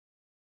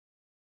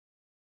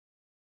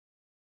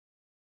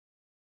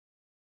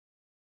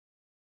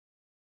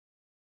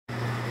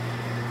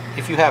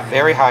If you have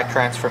very high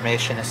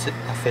transformation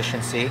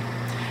efficiency,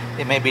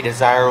 it may be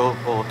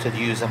desirable to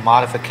use a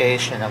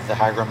modification of the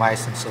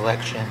hygromycin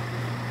selection,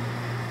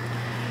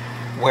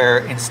 where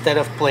instead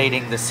of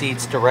plating the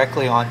seeds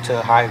directly onto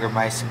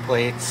hygromycin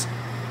plates,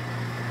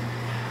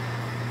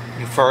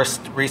 you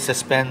first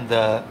resuspend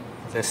the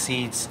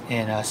seeds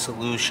in a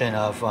solution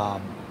of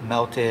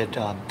melted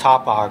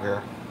top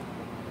agar,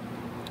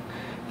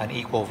 an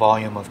equal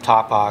volume of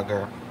top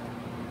agar,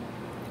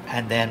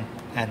 and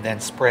then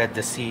spread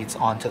the seeds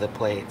onto the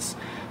plates.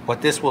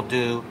 What this will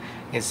do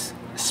is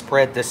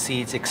spread the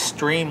seeds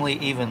extremely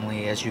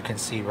evenly, as you can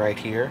see right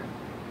here,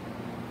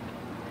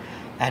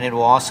 and it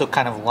will also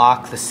kind of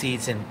lock the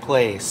seeds in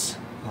place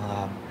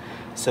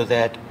so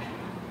that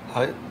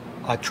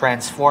a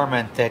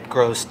transformant that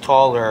grows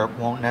taller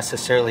won't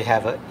necessarily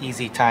have an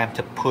easy time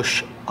to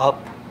push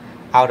up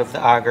out of the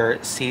agar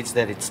seeds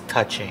that it's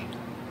touching.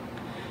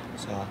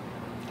 So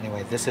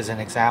anyway, this is an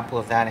example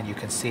of that, and you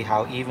can see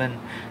how even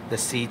the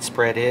seed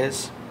spread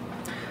is.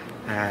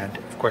 And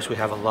of course we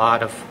have a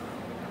lot of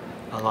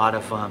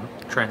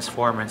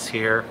transformants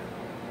here,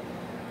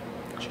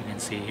 as you can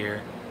see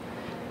here,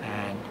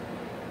 and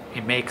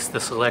it makes the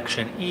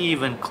selection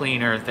even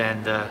cleaner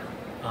than the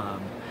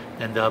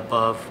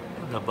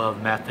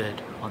above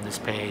method on this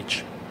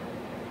page.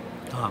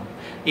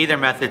 Either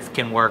method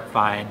can work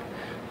fine.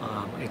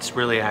 It's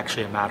really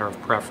actually a matter of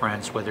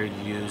preference whether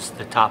you use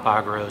the top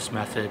agarose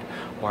method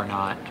or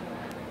not.